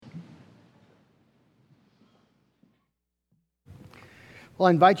Well,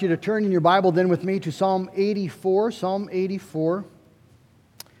 I invite you to turn in your Bible then with me to Psalm 84. Psalm 84.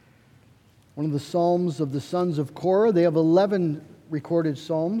 One of the Psalms of the sons of Korah. They have 11 recorded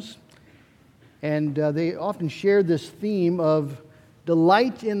Psalms. And they often share this theme of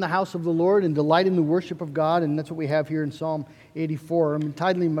delight in the house of the Lord and delight in the worship of God. And that's what we have here in Psalm 84. I'm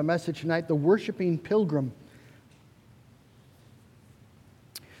entitling my message tonight, The Worshiping Pilgrim.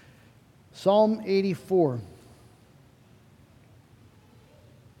 Psalm 84.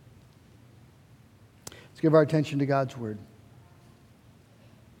 Let's give our attention to God's Word.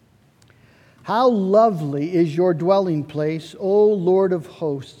 How lovely is your dwelling place, O Lord of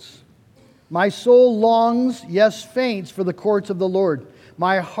hosts! My soul longs, yes, faints for the courts of the Lord.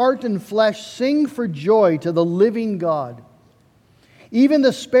 My heart and flesh sing for joy to the living God. Even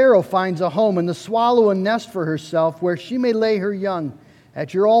the sparrow finds a home, and the swallow a nest for herself, where she may lay her young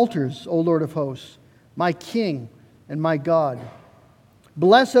at your altars, O Lord of hosts, my King and my God.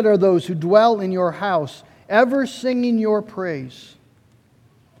 Blessed are those who dwell in your house, ever singing your praise.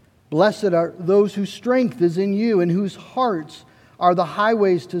 Blessed are those whose strength is in you, and whose hearts are the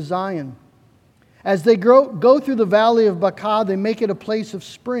highways to Zion. As they go through the valley of Baca, they make it a place of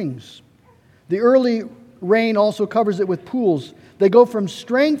springs. The early rain also covers it with pools. They go from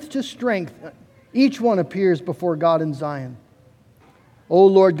strength to strength. Each one appears before God in Zion. O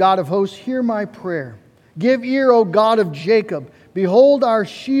Lord God of hosts, hear my prayer. Give ear, O God of Jacob. Behold our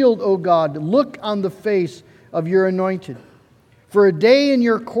shield, O God. Look on the face of your anointed. For a day in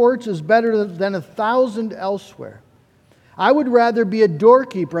your courts is better than 1,000 elsewhere. I would rather be a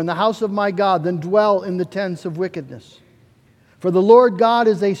doorkeeper in the house of my God than dwell in the tents of wickedness. For the Lord God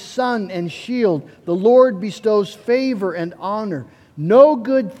is a sun and shield. The Lord bestows favor and honor. No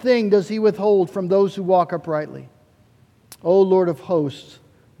good thing does He withhold from those who walk uprightly. O Lord of hosts,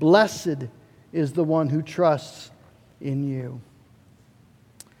 blessed is the one who trusts in you.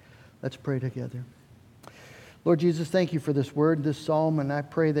 Let's pray together. Lord Jesus, thank you for this word, this psalm, and I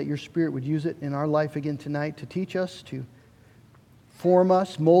pray that your Spirit would use it in our life again tonight to teach us, to form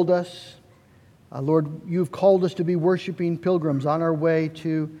us, mold us. Lord, you've called us to be worshiping pilgrims on our way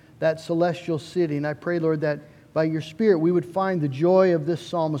to that celestial city, and I pray, Lord, that by your Spirit we would find the joy of this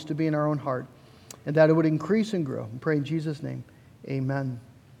psalmist to be in our own heart, and that it would increase and grow. I pray in Jesus' name, amen.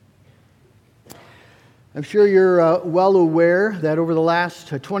 I'm sure you're well aware that over the last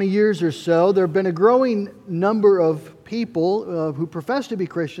 20 years or so, there have been a growing number of people who profess to be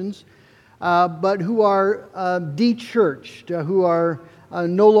Christians, but who are de-churched, who are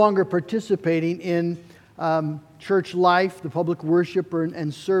no longer participating in church life, the public worship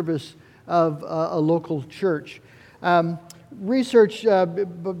and service of a local church. Research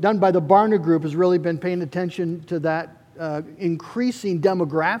done by the Barna Group has really been paying attention to that increasing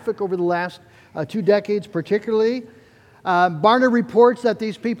demographic over the last 2 decades particularly. Barna reports that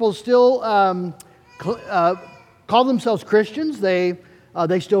these people still call themselves Christians. They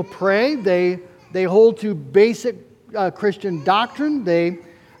still pray. They hold to basic Christian doctrine. They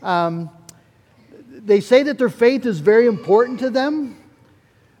say that their faith is very important to them,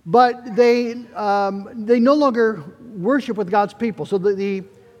 but they no longer worship with God's people. So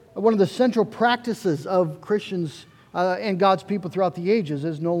one of the central practices of Christians and God's people throughout the ages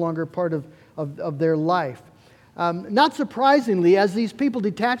is no longer part of their life. Not surprisingly, as these people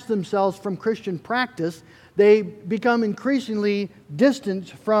detach themselves from Christian practice, they become increasingly distant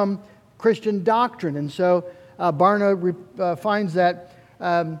from Christian doctrine. And so Barna finds that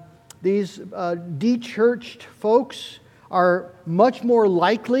these de-churched folks are much more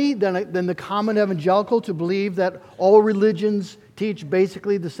likely than the common evangelical to believe that all religions teach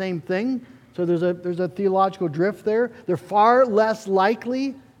basically the same thing. So there's a theological drift there. They're far less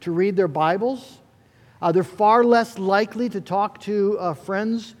likely to read their Bibles. They're far less likely to talk to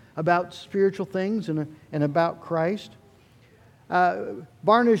friends about spiritual things and about Christ.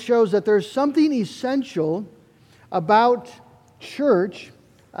 Barna shows that there's something essential about church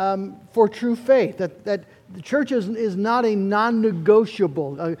for true faith. That the church is not a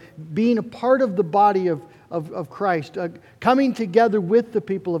non-negotiable. Being a part of the body of Christ, coming together with the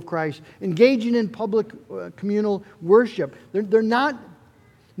people of Christ, engaging in public communal worship. They're not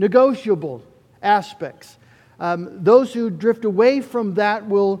negotiable aspects. Those who drift away from that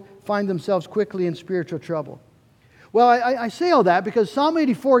will find themselves quickly in spiritual trouble. Well, I say all that because Psalm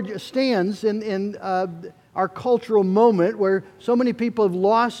 84 stands in our cultural moment where so many people have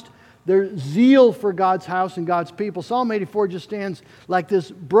lost their zeal for God's house and God's people. Psalm 84 just stands like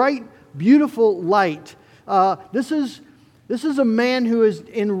this bright, beautiful light. This is a man who is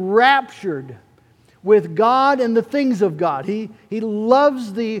enraptured with God and the things of God. He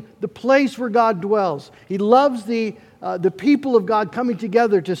loves the place where God dwells. He loves the people of God coming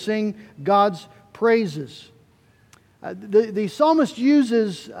together to sing God's praises. The psalmist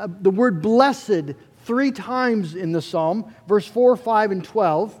uses the word blessed 3 times in the psalm, verse 4, 5, and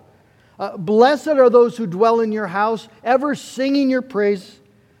 12. Blessed are those who dwell in your house, ever singing your praise.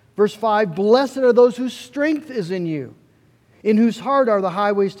 Verse 5, blessed are those whose strength is in you, in whose heart are the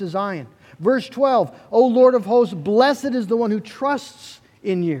highways to Zion. Verse 12, O Lord of hosts, blessed is the one who trusts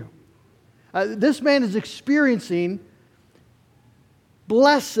in you. This man is experiencing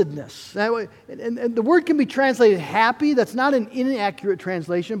blessedness. And the word can be translated happy. That's not an inaccurate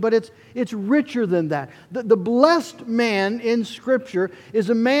translation, but it's richer than that. The blessed man in Scripture is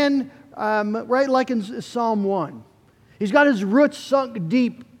a man, right like in Psalm 1. He's got his roots sunk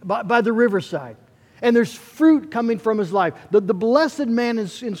deep by the riverside. And there's fruit coming from his life. The blessed man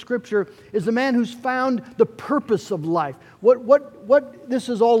in Scripture is the man who's found the purpose of life. What this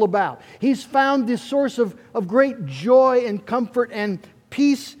is all about. He's found this source of great joy and comfort and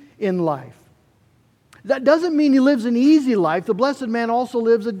peace in life. That doesn't mean he lives an easy life. The blessed man also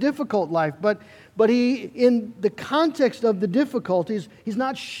lives a difficult life. But he, in the context of the difficulties, he's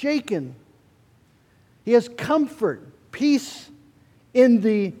not shaken. He has comfort, peace in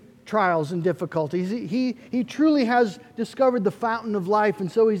the trials and difficulties. He truly has discovered the fountain of life, and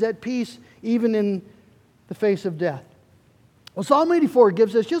so he's at peace even in the face of death. Well, Psalm 84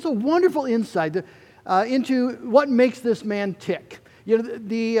 gives us just a wonderful insight into what makes this man tick. You know,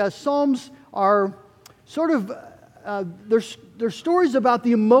 the Psalms are sort of, they're stories about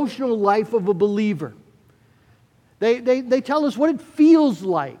the emotional life of a believer. They tell us what it feels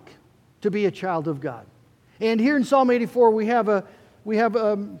like to be a child of God. And here in Psalm 84, we have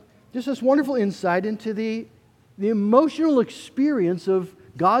just this wonderful insight into the emotional experience of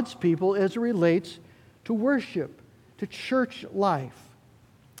God's people as it relates to worship, to church life.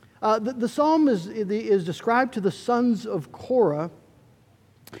 The psalm is described to the sons of Korah.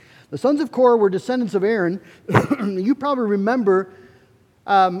 The sons of Korah were descendants of Aaron. You probably remember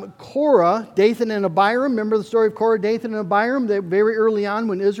Korah, Dathan, and Abiram. Remember the story of Korah, Dathan, and Abiram? Very early on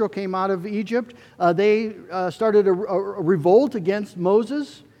when Israel came out of Egypt, they started a revolt against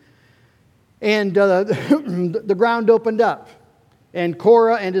Moses. And the ground opened up. And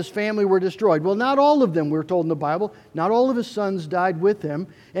Korah and his family were destroyed. Well, not all of them, we're told in the Bible. Not all of his sons died with him.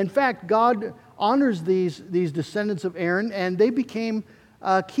 In fact, God honors these descendants of Aaron, and they became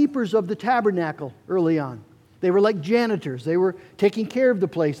keepers of the tabernacle early on. They were like janitors. They were taking care of the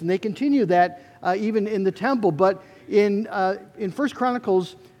place, and they continue that even in the temple. But in 1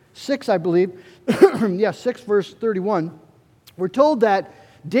 Chronicles 6, I believe, 6 verse 31, we're told that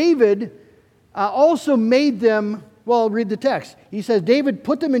David also made them, well, I'll read the text. He says, David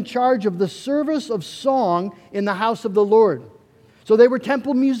put them in charge of the service of song in the house of the Lord. So they were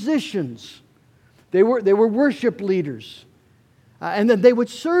temple musicians. They were worship leaders. And then they would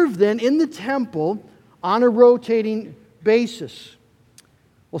serve then in the temple on a rotating basis.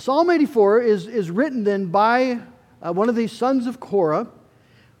 Well, Psalm 84 is written then by one of these sons of Korah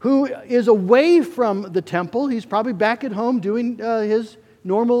who is away from the temple. He's probably back at home doing his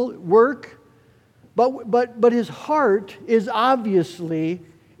normal work. But his heart is obviously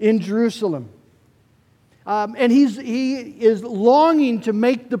in Jerusalem. And he is longing to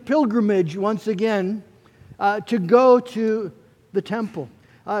make the pilgrimage once again to go to the temple.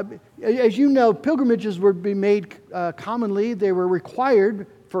 As you know, pilgrimages were being made commonly. They were required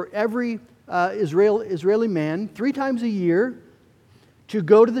for every Israeli man 3 times a year to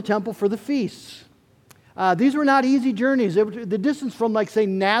go to the temple for the feasts. These were not easy journeys. The distance from, like, say,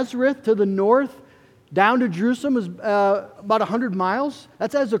 Nazareth to the north down to Jerusalem is about 100 miles.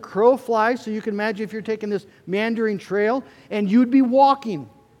 That's as a crow flies, so you can imagine if you're taking this meandering trail, and you'd be walking.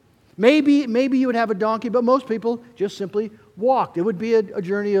 Maybe you would have a donkey, but most people just simply walked. It would be a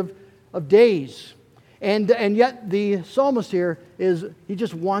journey of days. And yet the psalmist here he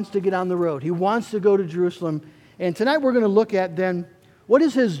just wants to get on the road. He wants to go to Jerusalem. And tonight we're going to look at then, what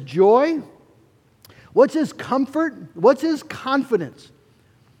is his joy? What's his comfort? What's his confidence?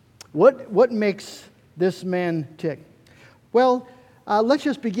 What makes this man tick? Well, let's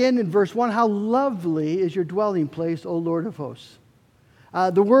just begin in verse 1. How lovely is your dwelling place, O Lord of hosts.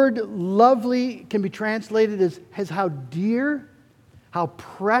 The word lovely can be translated as how dear, how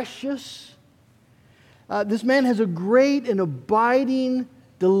precious. This man has a great and abiding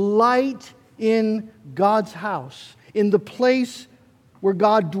delight in God's house, in the place where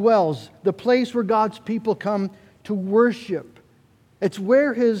God dwells, the place where God's people come to worship. It's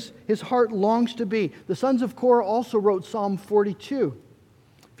where his heart longs to be. The sons of Korah also wrote Psalm 42.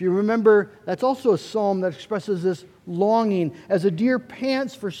 If If you remember, that's also a psalm that expresses this longing. As a deer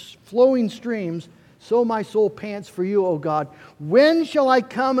pants for flowing streams, so my soul pants for you, O God. When shall I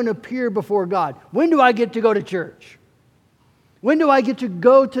come and appear before God? When do I get to go to church? When do I get to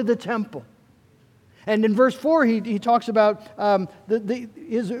go to the temple? And in verse 4, he talks about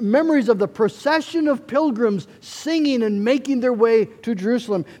his memories of the procession of pilgrims singing and making their way to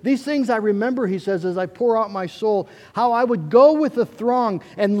Jerusalem. These things I remember, he says, as I pour out my soul, how I would go with the throng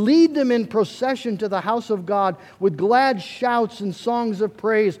and lead them in procession to the house of God with glad shouts and songs of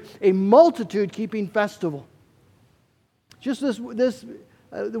praise, a multitude keeping festival. Just this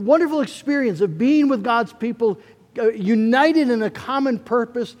wonderful experience of being with God's people, united in a common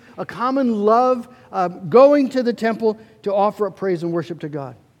purpose, a common love, going to the temple to offer up praise and worship to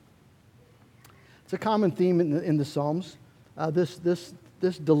God. It's a common theme in the Psalms. This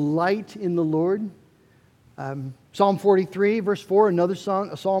delight in the Lord. Psalm 43, verse 4, another song,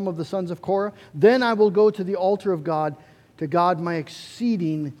 a psalm of the sons of Korah. Then I will go to the altar of God, to God my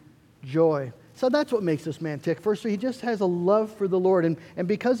exceeding joy. So that's what makes this man tick. First, he just has a love for the Lord. And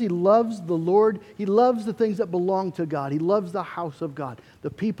because he loves the Lord, he loves the things that belong to God. He loves the house of God, the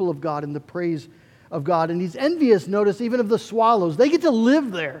people of God, and the praise of God. And he's envious, notice, even of the swallows. They get to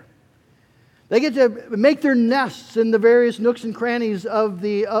live there. They get to make their nests in the various nooks and crannies of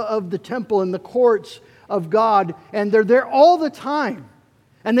the temple and the courts of God. And they're there all the time.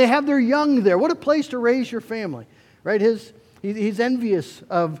 And they have their young there. What a place to raise your family, right? He's envious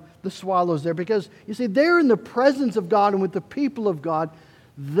of the swallows there, because you see, they're in the presence of God and with the people of God.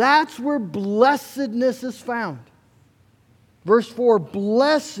 That's where blessedness is found. Verse 4,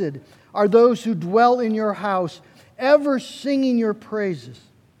 blessed are those who dwell in your house, ever singing your praises.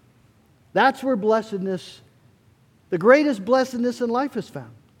 That's where blessedness, the greatest blessedness in life, is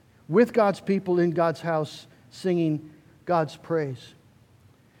found, with God's people in God's house, singing God's praise.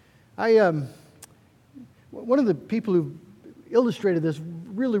 One of the people who illustrated this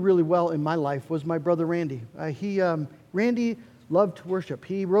really, really well in my life was my brother Randy. Randy loved to worship.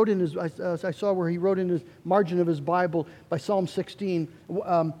 He wrote in his, I saw where he wrote in his margin of his Bible by Psalm 16,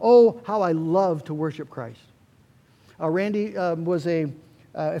 oh, how I love to worship Christ. Randy was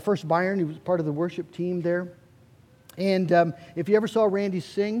at First Byron. He was part of the worship team there. And if you ever saw Randy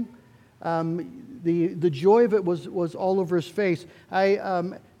sing, the joy of it was all over his face.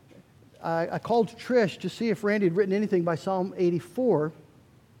 I called Trish to see if Randy had written anything by Psalm 84,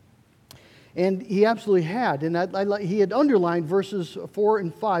 and he absolutely had. And he had underlined verses 4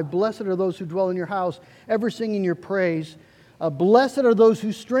 and 5. Blessed are those who dwell in your house, ever singing your praise. Blessed are those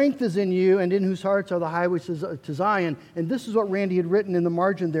whose strength is in you, and in whose hearts are the highways to Zion. And this is what Randy had written in the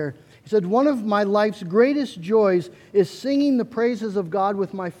margin there. He said, one of my life's greatest joys is singing the praises of God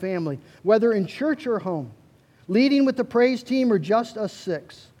with my family, whether in church or home, leading with the praise team or just us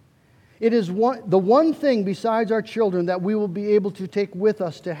six. It is the one thing besides our children that we will be able to take with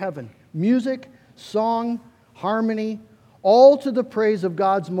us to heaven. Music, song, harmony, all to the praise of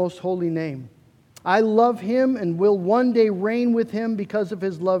God's most holy name. I love Him and will one day reign with Him because of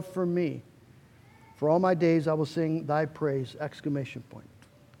His love for me. For all my days I will sing thy praise! Exclamation point.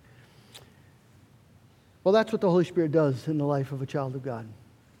 Well, that's what the Holy Spirit does in the life of a child of God.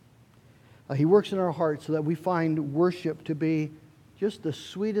 He works in our hearts so that we find worship to be just the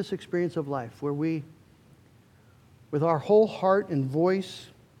sweetest experience of life, where we, with our whole heart and voice,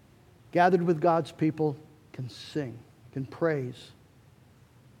 gathered with God's people, can sing, can praise.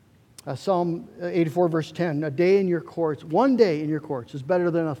 Psalm 84, verse 10, a day in your courts, one day in your courts is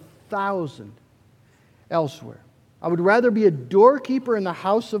better than 1,000 elsewhere. I would rather be a doorkeeper in the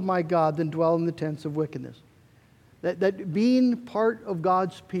house of my God than dwell in the tents of wickedness. That being part of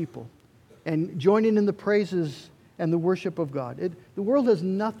God's people and joining in the praises and the worship of God. The world has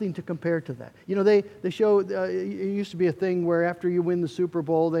nothing to compare to that. You know, they show, it used to be a thing where after you win the Super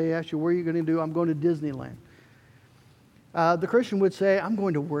Bowl, they ask you, what are you going to do? I'm going to Disneyland. The Christian would say, I'm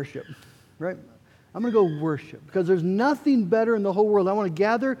going to worship, right? I'm going to go worship, because there's nothing better in the whole world. I want to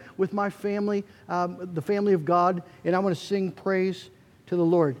gather with my family, the family of God, and I want to sing praise to the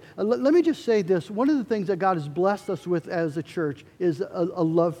Lord. Let me just say this. One of the things that God has blessed us with as a church is a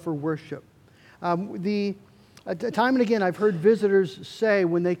love for worship. Time and again, I've heard visitors say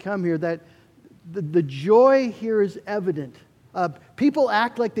when they come here that the joy here is evident. People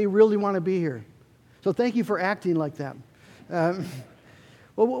act like they really want to be here. So thank you for acting like that.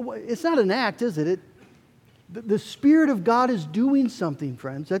 Well, it's not an act, is it? The Spirit of God is doing something,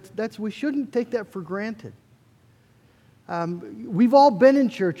 friends. We shouldn't take that for granted. We've all been in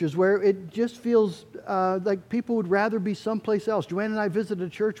churches where it just feels like people would rather be someplace else. Joanne and I visited a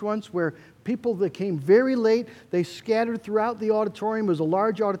church once where people that came very late, they scattered throughout the auditorium. It was a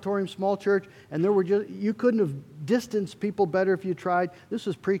large auditorium, small church, and there were you couldn't have distanced people better if you tried. This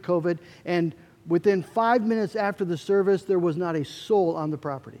was pre-COVID, and within 5 minutes after the service, there was not a soul on the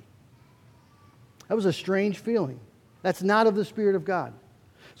property. That was a strange feeling. That's not of the Spirit of God.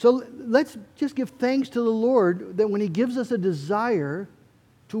 So let's just give thanks to the Lord that when He gives us a desire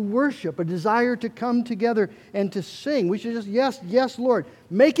to worship, a desire to come together and to sing, we should just, yes, Lord.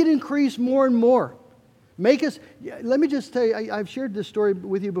 Make it increase more and more. Let me just tell you, I've shared this story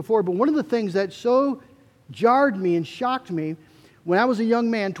with you before, but one of the things that so jarred me and shocked me when I was a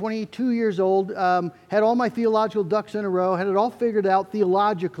young man, 22 years old, had all my theological ducks in a row, had it all figured out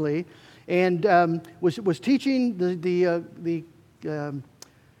theologically, and was teaching the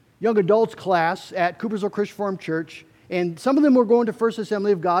young adults class at Coopersville Christian Reformed Church. And some of them were going to First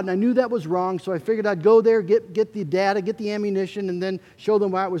Assembly of God, and I knew that was wrong, so I figured I'd go there, get the data, get the ammunition, and then show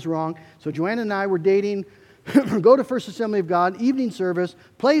them why it was wrong. So Joanna and I were dating, go to First Assembly of God, evening service,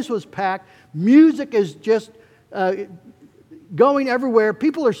 place was packed, music is just going everywhere.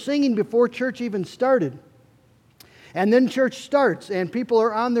 People are singing before church even started. And then church starts, and people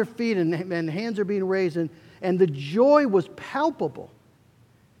are on their feet, and hands are being raised, and the joy was palpable.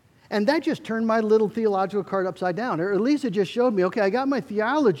 And that just turned my little theological card upside down. Or at least it just showed me, okay, I got my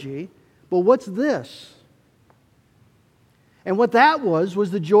theology, but what's this? And what that was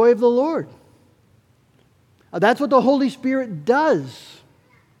the joy of the Lord. That's what the Holy Spirit does.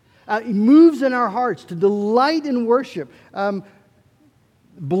 He moves in our hearts to delight in worship.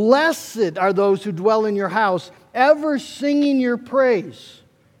 Blessed are those who dwell in your house, ever singing your praise.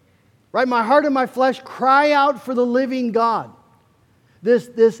 Right? My heart and my flesh cry out for the living God.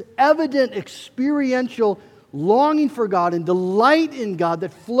 This evident experiential longing for God and delight in God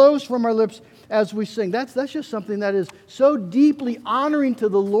that flows from our lips as we sing. That's just something that is so deeply honoring to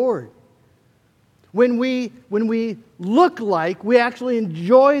the Lord. When we look like we actually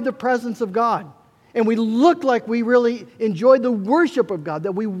enjoy the presence of God, and we look like we really enjoy the worship of God,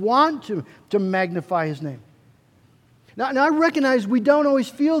 that we want to magnify His name. Now I recognize we don't always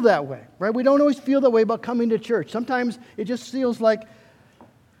feel that way, right? We don't always feel that way about coming to church. Sometimes it just feels like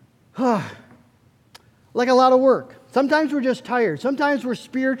a lot of work. Sometimes we're just tired. Sometimes we're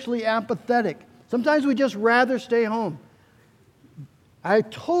spiritually apathetic. Sometimes we just rather stay home. I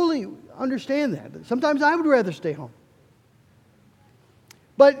totally understand that. Sometimes I would rather stay home.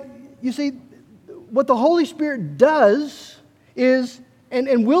 But you see, what the Holy Spirit does is,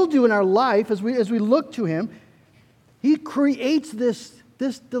 and will do in our life as we look to Him, He creates this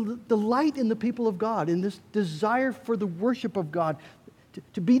delight in the people of God, in this desire for the worship of God,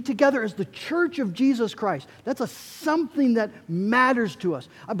 to be together as the church of Jesus Christ. That's something that matters to us.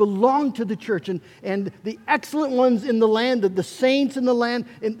 I belong to the church, and the excellent ones in the land, the saints in the land,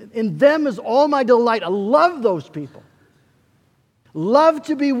 in them is all my delight. I love those people. Love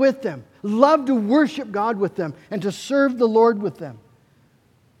to be with them. Love to worship God with them and to serve the Lord with them.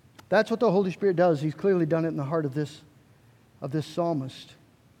 That's what the Holy Spirit does. He's clearly done it in the heart of this psalmist.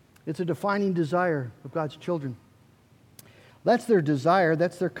 It's a defining desire of God's children. That's their desire.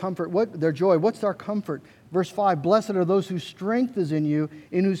 That's their comfort. Their joy. What's our comfort? Verse 5, blessed are those whose strength is in you,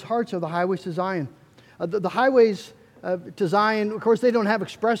 in whose hearts are the highways to Zion. The highways to Zion, of course, they don't have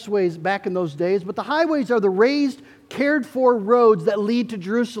expressways back in those days, but the highways are the raised, cared-for roads that lead to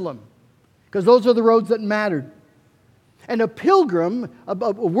Jerusalem, because those are the roads that mattered. And a pilgrim, a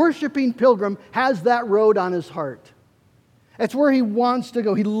worshiping pilgrim, has that road on his heart. That's where he wants to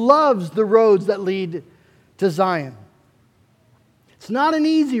go. He loves the roads that lead to Zion. It's not an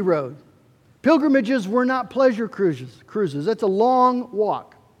easy road. Pilgrimages were not pleasure cruises. It's a long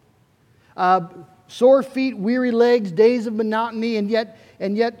walk. Sore feet, weary legs, days of monotony, and yet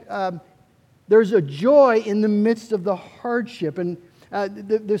there's a joy in the midst of the hardship. And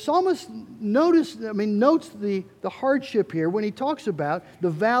the psalmist notes the hardship here when he talks about the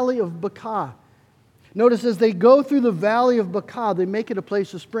valley of Baca. Notice as they go through the valley of Baca, they make it a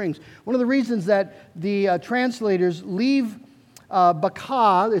place of springs. One of the reasons that the translators leave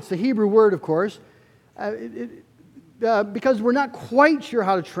Baca, it's the Hebrew word, of course, because we're not quite sure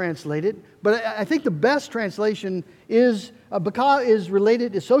how to translate it, but I think the best translation is Baca is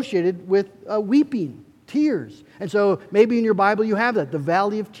associated with weeping, tears. And so maybe in your Bible you have that, the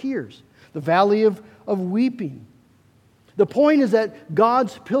valley of tears, the valley of weeping. The point is that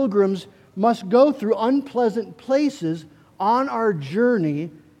God's pilgrims must go through unpleasant places on our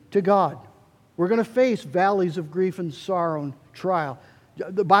journey to God. We're going to face valleys of grief and sorrow and trial.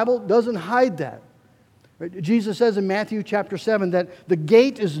 The Bible doesn't hide that. Jesus says in Matthew chapter 7 that the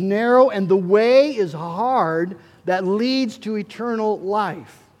gate is narrow and the way is hard that leads to eternal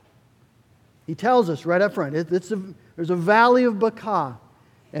life. He tells us right up front, there's a valley of Baca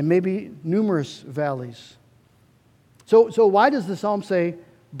and maybe numerous valleys. So why does the psalm say,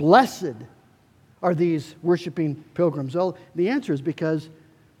 blessed are these worshiping pilgrims? Well, the answer is because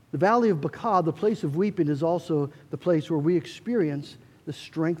the valley of Baca, the place of weeping, is also the place where we experience the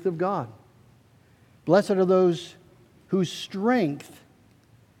strength of God. Blessed are those whose strength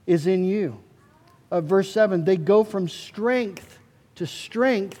is in you. Verse 7, they go from strength to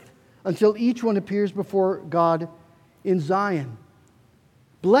strength until each one appears before God in Zion.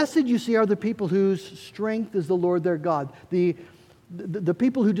 Blessed, you see, are the people whose strength is the Lord their God. The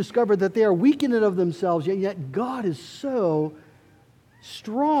people who discover that they are weak in and of themselves, yet God is so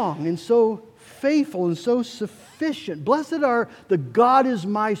strong and so faithful and so sufficient. Blessed are the God is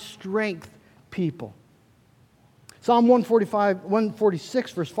my strength people. Psalm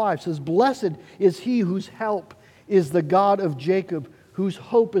 146 verse 5 says, blessed is he whose help is the God of Jacob, whose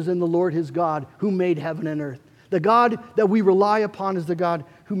hope is in the Lord his God, who made heaven and earth. The God that we rely upon is the God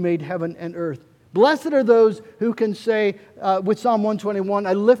who made heaven and earth. Blessed are those who can say with Psalm 121,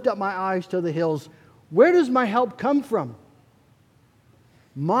 I lift up my eyes to the hills. Where does my help come from?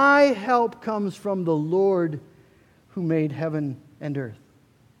 My help comes from the Lord who made heaven and earth.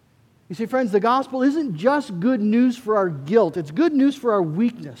 You see, friends, the gospel isn't just good news for our guilt. It's good news for our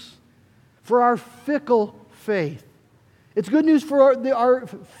weakness, for our fickle faith. It's good news for our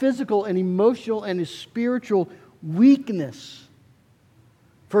physical and emotional and spiritual weakness.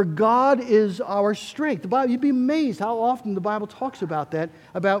 For God is our strength. You'd be amazed how often the Bible talks about that,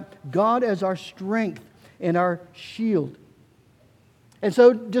 about God as our strength and our shield. And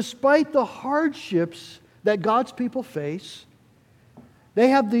so despite the hardships that God's people face, they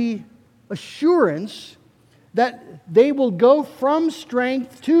have the assurance that they will go from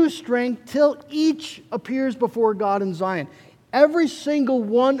strength to strength till each appears before God in Zion. Every single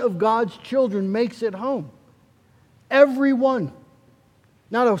one of God's children makes it home. Every one.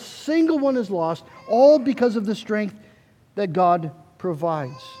 Not a single one is lost, all because of the strength that God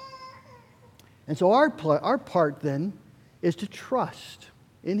provides. And so our part then is to trust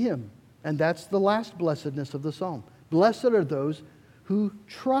in Him. And that's the last blessedness of the psalm. Blessed are those who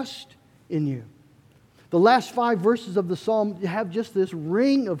trust in you. The last 5 verses of the psalm have just this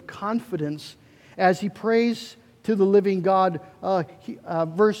ring of confidence as he prays to the living God.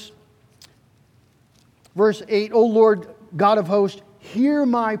 Verse 8, O Lord God of hosts, hear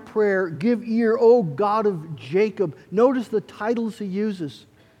my prayer, give ear, O God of Jacob. Notice the titles he uses.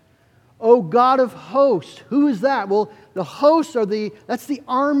 O God of hosts. Who is that? Well, the hosts that's the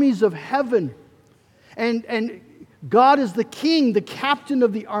armies of heaven. And God is the king, the captain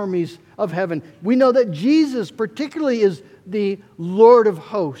of the armies of heaven. We know that Jesus particularly is the Lord of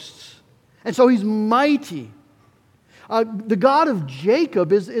hosts. And so He's mighty. The God of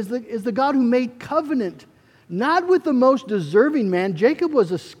Jacob is the God who made covenant, not with the most deserving man. Jacob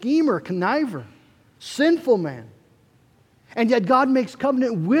was a schemer, conniver, sinful man. And yet God makes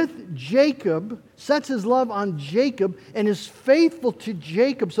covenant with Jacob, sets His love on Jacob, and is faithful to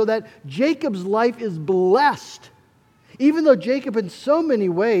Jacob so that Jacob's life is blessed. Even though Jacob in so many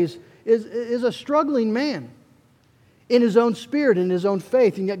ways is a struggling man in his own spirit, in his own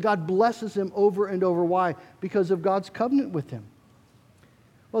faith, and yet God blesses him over and over. Why? Because of God's covenant with him.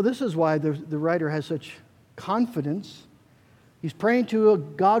 Well, this is why the writer has such confidence. He's praying to a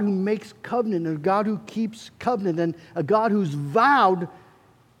God who makes covenant, and a God who keeps covenant, and a God who's vowed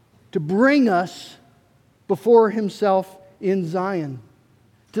to bring us before Himself in Zion,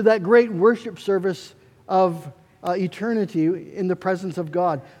 to that great worship service of eternity in the presence of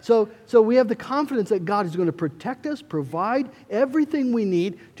God. So we have the confidence that God is going to protect us, provide everything we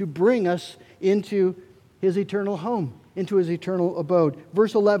need to bring us into His eternal home, into His eternal abode.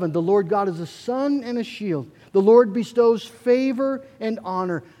 Verse 11, the Lord God is a sun and a shield. The Lord bestows favor and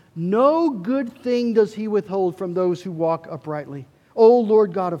honor. No good thing does He withhold from those who walk uprightly. O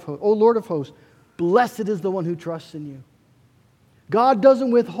Lord God of hosts, O Lord of hosts, blessed is the one who trusts in you. God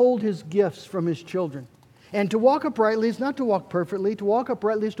doesn't withhold His gifts from His children. And to walk uprightly is not to walk perfectly. To walk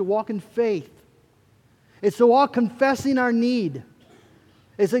uprightly is to walk in faith. It's to walk confessing our need.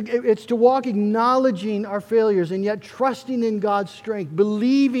 It's to walk acknowledging our failures and yet trusting in God's strength,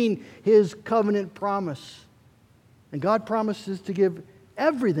 believing His covenant promise. And God promises to give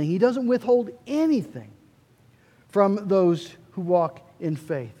everything. He doesn't withhold anything from those who walk in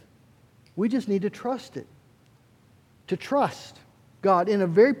faith. We just need to trust it. To trust God in a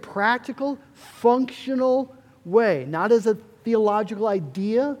very practical, functional way. Not as a theological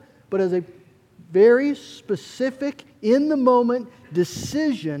idea, but as a very specific, in the moment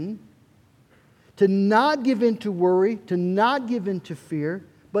decision to not give in to worry, to not give in to fear,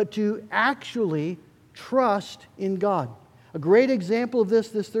 but to actually trust in God. A great example of this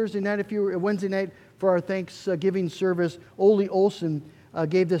Thursday night, if you were Wednesday night for our Thanksgiving service, Ole Olson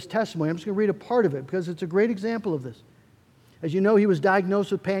gave this testimony. I'm just going to read a part of it because it's a great example of this. As you know, he was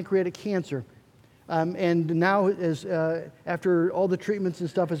diagnosed with pancreatic cancer. And now, after all the treatments and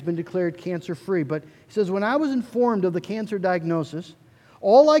stuff, has been declared cancer-free. But he says, when I was informed of the cancer diagnosis,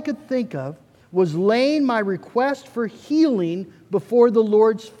 all I could think of was laying my request for healing before the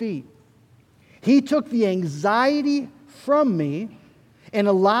Lord's feet. He took the anxiety from me and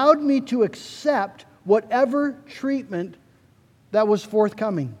allowed me to accept whatever treatment that was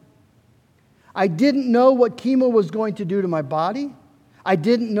forthcoming. I didn't know what chemo was going to do to my body. I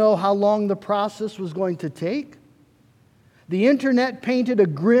didn't know how long the process was going to take. The internet painted a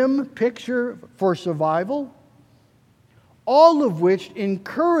grim picture for survival, all of which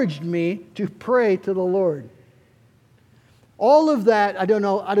encouraged me to pray to the Lord. All of that, I don't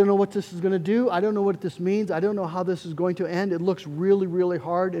know what this is going to do. I don't know what this means. I don't know how this is going to end. It looks really, really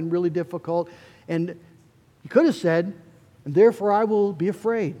hard and really difficult. And he could have said, and therefore I will be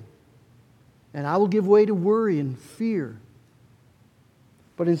afraid. And I will give way to worry and fear.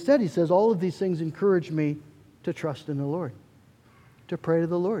 But instead he says, all of these things encourage me to trust in the Lord, to pray to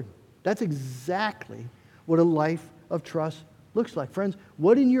the Lord. That's exactly what a life of trust looks like. Friends,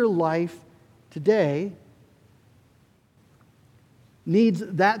 what in your life today needs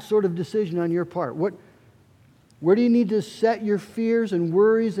that sort of decision on your part? Where do you need to set your fears and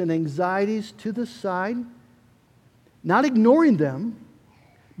worries and anxieties to the side? Not ignoring them,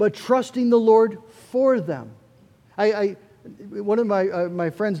 but trusting the Lord for them. One of my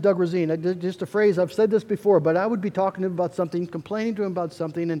friends, Doug Rosine, just a phrase, I've said this before, but I would be talking to him about something, complaining to him about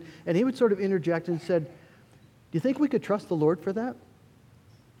something, and he would sort of interject and said, do you think we could trust the Lord for that?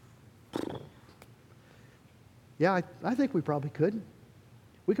 Yeah, I think we probably could.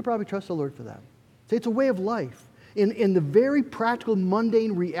 We could probably trust the Lord for that. See, it's a way of life. In the very practical,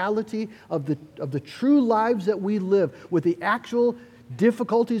 mundane reality of the true lives that we live, with the actual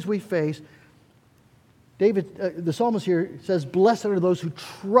difficulties we face, David, the psalmist here says, blessed are those who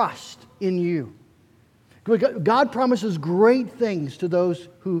trust in you. God promises great things to those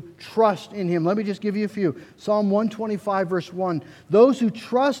who trust in Him. Let me just give you a few. Psalm 125, verse 1. Those who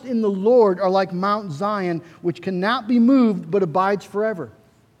trust in the Lord are like Mount Zion, which cannot be moved but abides forever.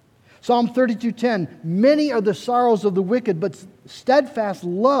 Psalm 32:10. Many are the sorrows of the wicked, but steadfast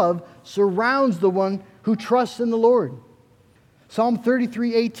love surrounds the one who trusts in the Lord. Psalm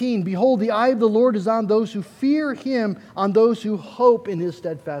 33:18, behold, the eye of the Lord is on those who fear Him, on those who hope in His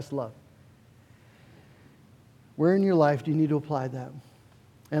steadfast love. Where in your life do you need to apply that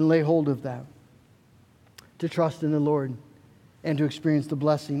and lay hold of that to trust in the Lord and to experience the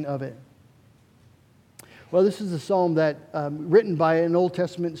blessing of it? Well, this is a psalm that written by an Old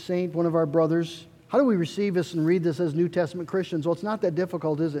Testament saint, one of our brothers. How do we receive this and read this as New Testament Christians? Well, it's not that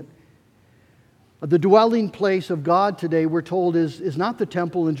difficult, is it? The dwelling place of God today, we're told, is not the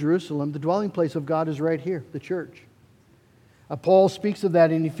temple in Jerusalem. The dwelling place of God is right here, the church. Paul speaks of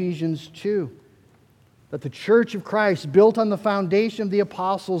that in Ephesians 2. That the church of Christ, built on the foundation of the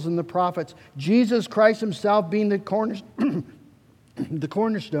apostles and the prophets, Jesus Christ Himself being the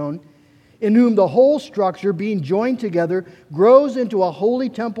cornerstone, in whom the whole structure, being joined together, grows into a holy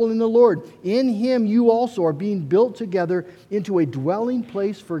temple in the Lord. In Him you also are being built together into a dwelling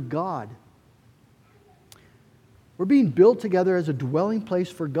place for God. We're being built together as a dwelling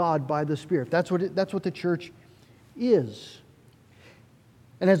place for God by the Spirit. That's what the church is.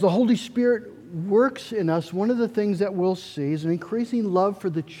 And as the Holy Spirit works in us, one of the things that we'll see is an increasing love for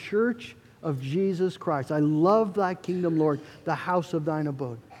the church of Jesus Christ. I love Thy kingdom, Lord, the house of Thine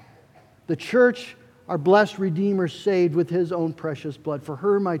abode. The church, our blessed Redeemer, saved with His own precious blood. For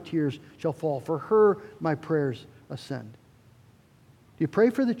her my tears shall fall. For her my prayers ascend. Do you pray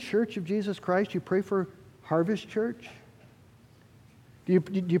for the church of Jesus Christ? Do you pray for Harvest Church? Do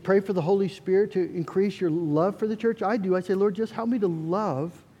you pray for the Holy Spirit to increase your love for the church? I do. I say, Lord, just help me to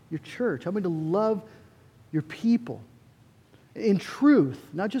love your church. Help me to love your people. In truth,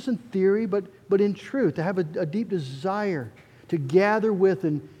 not just in theory, but in truth, to have a deep desire to gather with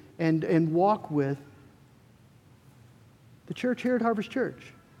and walk with the church here at Harvest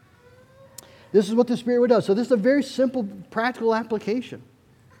Church. This is what the Spirit does. So this is a very simple, practical application.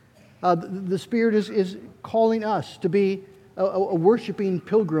 The Spirit is calling us to be a worshiping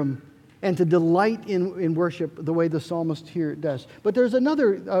pilgrim and to delight in worship the way the psalmist here does. But there's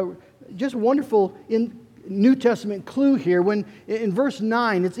another just wonderful New Testament clue here. When in verse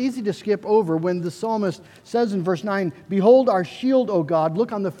 9, it's easy to skip over when the psalmist says in verse 9, "Behold our shield, O God,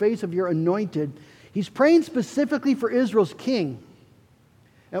 look on the face of your anointed." He's praying specifically for Israel's king.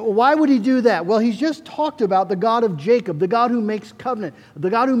 And why would he do that? Well, he's just talked about the God of Jacob, the God who makes covenant, the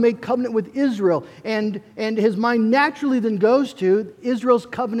God who made covenant with Israel. And his mind naturally then goes to Israel's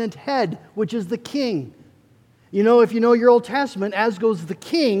covenant head, which is the king. You know, if you know your Old Testament, as goes the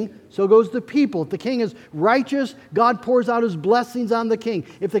king, so goes the people. If the king is righteous, God pours out His blessings on the king,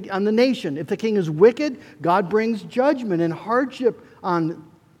 on the nation. If the king is wicked, God brings judgment and hardship on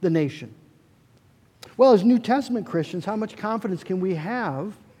the nation. Well, as New Testament Christians, how much confidence can we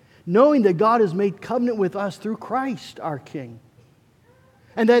have knowing that God has made covenant with us through Christ, our King?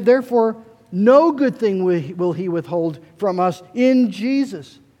 And that therefore no good thing will He withhold from us in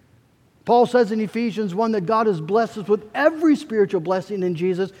Jesus. Paul says in Ephesians 1 that God has blessed us with every spiritual blessing in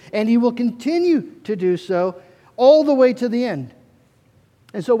Jesus, and He will continue to do so all the way to the end.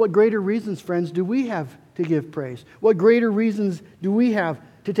 And so what greater reasons, friends, do we have to give praise? What greater reasons do we have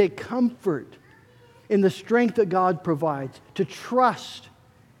to take comfort in the strength that God provides, to trust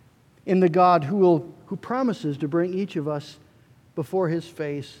in the God who promises to bring each of us before His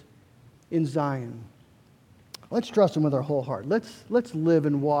face in Zion? Let's trust Him with our whole heart. Let's live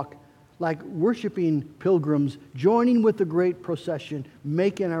and walk like worshiping pilgrims, joining with the great procession,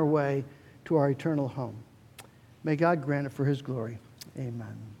 making our way to our eternal home. May God grant it for His glory.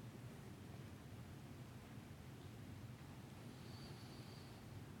 Amen.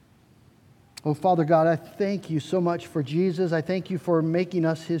 Oh, Father God, I thank You so much for Jesus. I thank You for making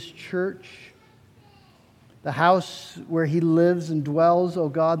us His church, the house where He lives and dwells. Oh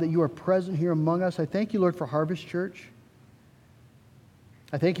God, that You are present here among us. I thank You, Lord, for Harvest Church.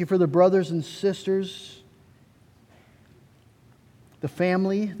 I thank You for the brothers and sisters, the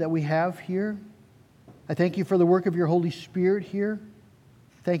family that we have here. I thank You for the work of Your Holy Spirit here.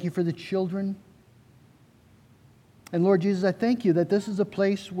 Thank You for the children. And Lord Jesus, I thank You that this is a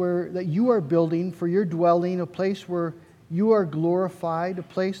place that You are building for Your dwelling, a place where You are glorified, a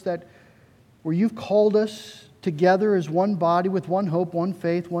place where You've called us together as one body with one hope, one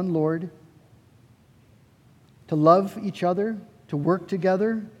faith, one Lord, to love each other, to work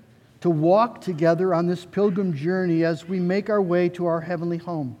together, to walk together on this pilgrim journey as we make our way to our heavenly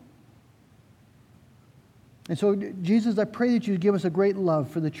home. And so, Jesus, I pray that You give us a great love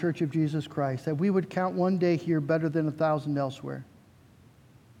for the Church of Jesus Christ, that we would count one day here better than 1,000 elsewhere.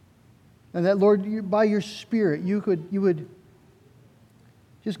 And that, Lord, by Your Spirit, You would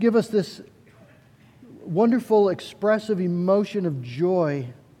just give us this wonderful, expressive emotion of joy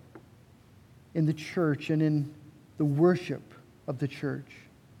in the church and in the worship of the church.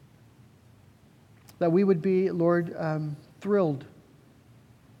 That we would be, Lord, thrilled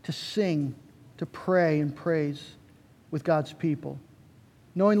to sing, to pray and praise with God's people,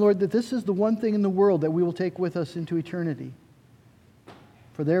 knowing, Lord, that this is the one thing in the world that we will take with us into eternity.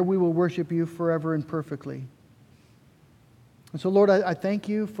 For there we will worship You forever and perfectly. And so, Lord, I thank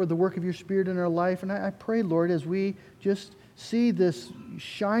You for the work of Your Spirit in our life. And I pray, Lord, as we just see this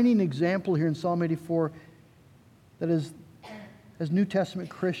shining example here in Psalm 84, that as New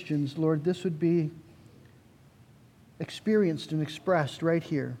Testament Christians, Lord, this would be experienced and expressed right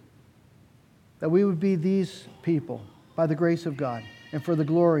here. That we would be these people by the grace of God and for the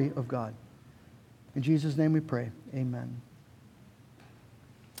glory of God. In Jesus' name we pray. Amen.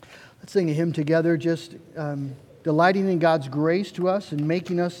 Let's sing a hymn together, just delighting in God's grace to us and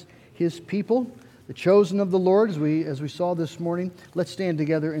making us His people, the chosen of the Lord, as we saw this morning. Let's stand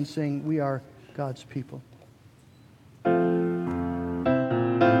together and sing, "We Are God's People."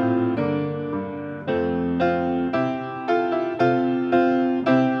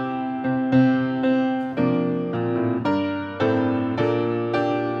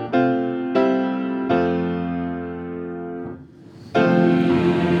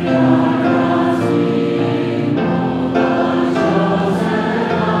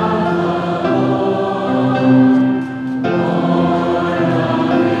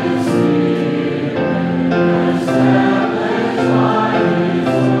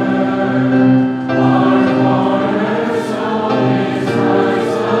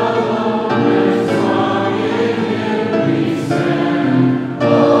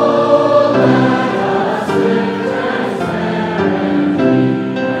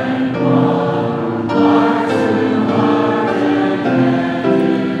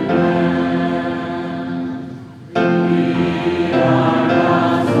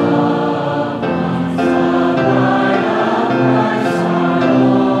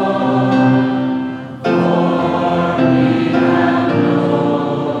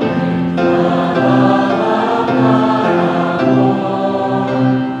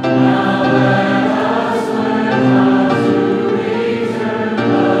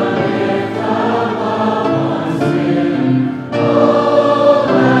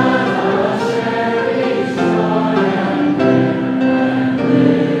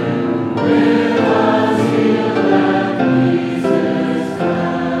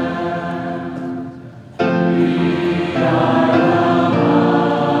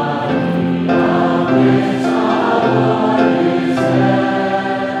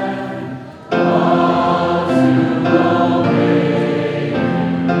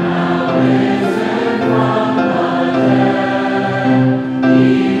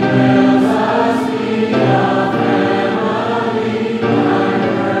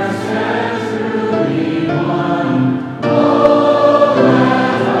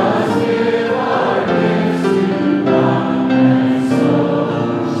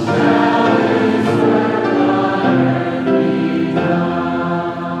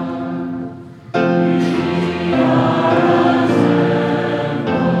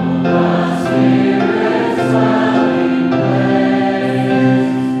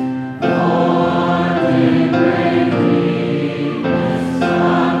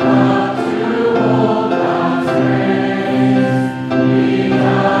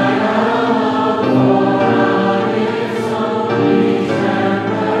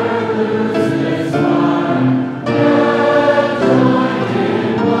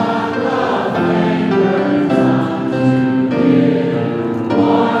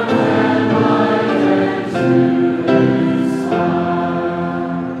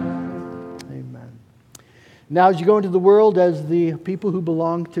 Now as you go into the world as the people who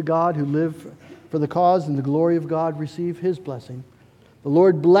belong to God, who live for the cause and the glory of God, receive His blessing. The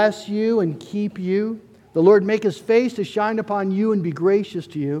Lord bless you and keep you. The Lord make His face to shine upon you and be gracious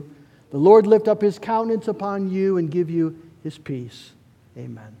to you. The Lord lift up His countenance upon you and give you His peace.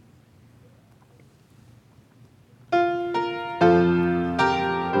 Amen.